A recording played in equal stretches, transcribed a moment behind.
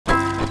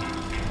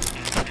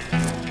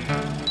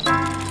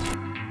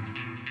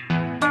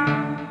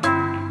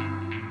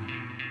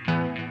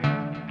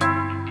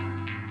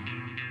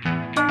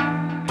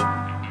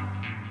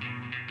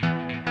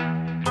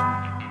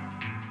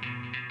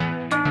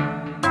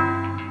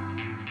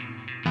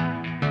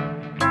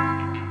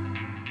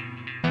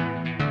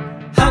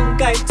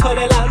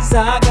Hangayitholela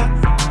ZAKA,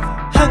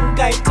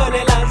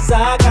 hangayitholela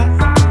ZAKA,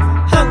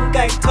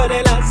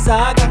 hangayitholela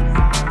ZAKA,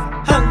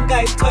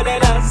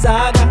 hangayitholela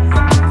ZAKA,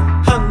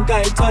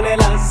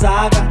 hangayitholela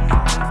ZAKA,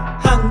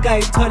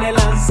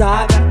 hangayitholela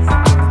ZAKA,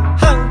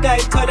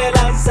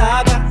 hangayitholela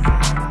ZAKA,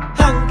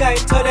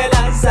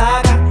 hangayitholela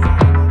ZAKA.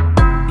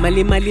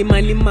 Mali mali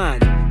mali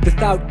mali,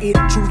 without it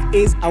truth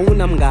is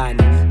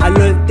awunamngani. I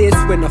learned this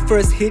when I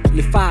first hit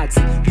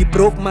Lifatsi. We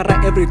broke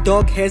mara, every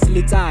dog has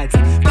litats.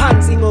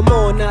 Phansi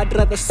ngomona, I'd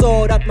rather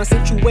sort out my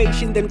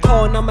situation than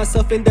corner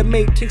myself in the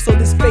matrix. All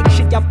this fake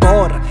shit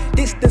yabora.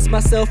 Distance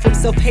myself from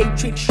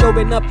self-hatred,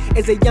 showing up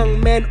as a young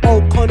man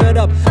all cornered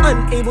up,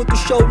 unable to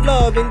show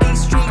love in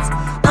these streets.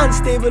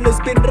 Unstable,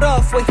 has been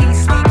rough where he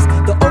sleeps.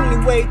 The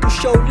only way to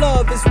show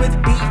love is with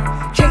beef.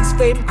 Chase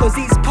fame cause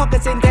his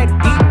pockets ain't that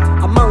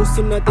deep. Amounts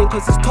to nothing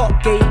cause his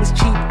talk game is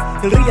cheap.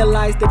 He'll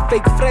realize that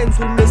fake friends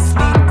will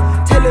mislead.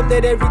 Tell him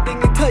that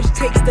everything he touch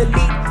takes the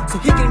lead, so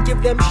he can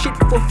give them shit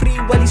for free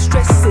while he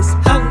stresses.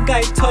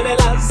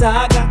 Hangayitholela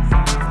ZAKA,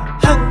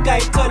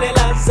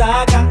 hangayitholela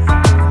ZAKA,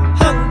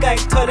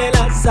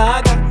 hangayitholela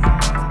ZAKA,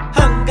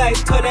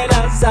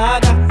 hangayitholela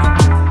ZAKA,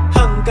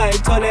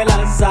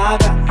 hangayitholela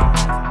ZAKA,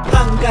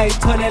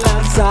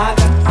 hangayitholela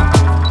ZAKA,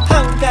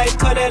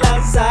 hangayitholela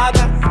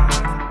ZAKA,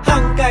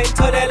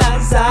 hangayitholela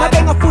ZAKA.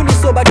 Mabengafuni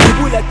soba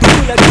dubula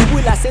dubula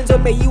dubula, senzo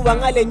meyiwa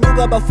ngale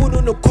nyuka bafuna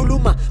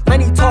unokukhuluma.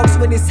 Money talks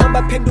when it's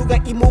hamba phenduka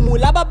imumu.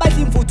 Laba badla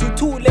imvuthu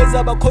thuleza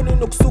abakhona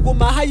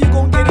unokusukuma. How you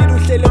gon' get it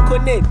uhlele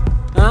khoneni?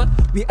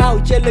 We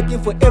out here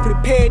looking for every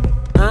penny.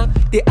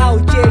 They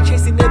out here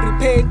chasing every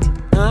penny.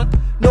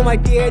 No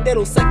idea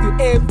that'll suck you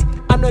empty.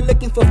 I'm not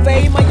looking for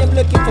fame, I am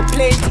looking for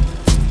plenty.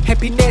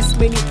 Happiness,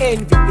 many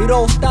envy. It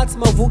all starts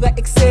mavuka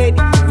ekseni.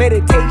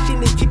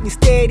 Meditation, it keep me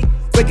steady.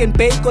 Work and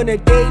bake on a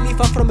daily.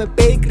 Far from a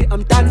bakery,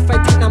 I'm done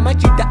fighting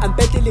amajita, I'm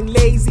battling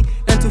lazy.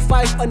 9 to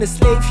 5 on a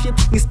slave ship.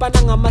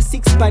 Ngispanang ama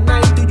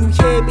 6x9, do you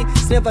hear me?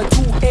 It's never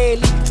too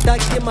early.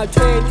 Stuck in my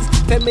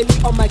 20s. Family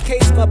on my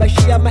case,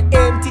 mabashia my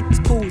empty.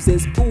 Spools,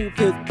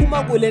 poopek,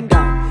 puma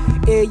gulenda.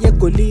 Eye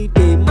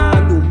golide,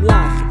 malum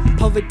lahi.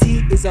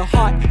 Poverty is a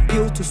hard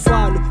pill to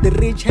swallow. The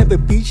rich have a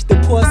beach, the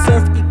poor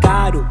surf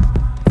igado.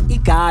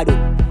 Igado,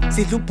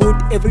 sidla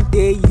ubhuti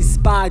everyday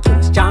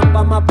yispajo. Sijampa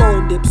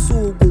amabonde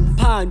ebusuku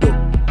umphando.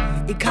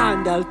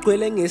 Ikhanda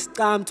ligcwele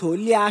ngesicamtho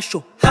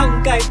liyasho.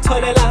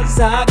 Hangayitholela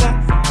ZAKA,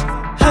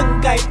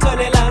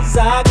 hangayitholela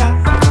ZAKA,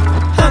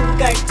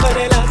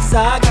 hangayitholela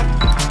ZAKA,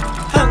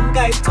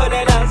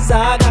 hangayitholela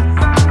ZAKA,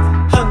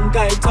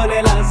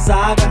 hangayitholela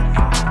ZAKA,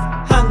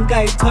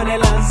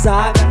 hangayitholela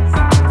ZAKA.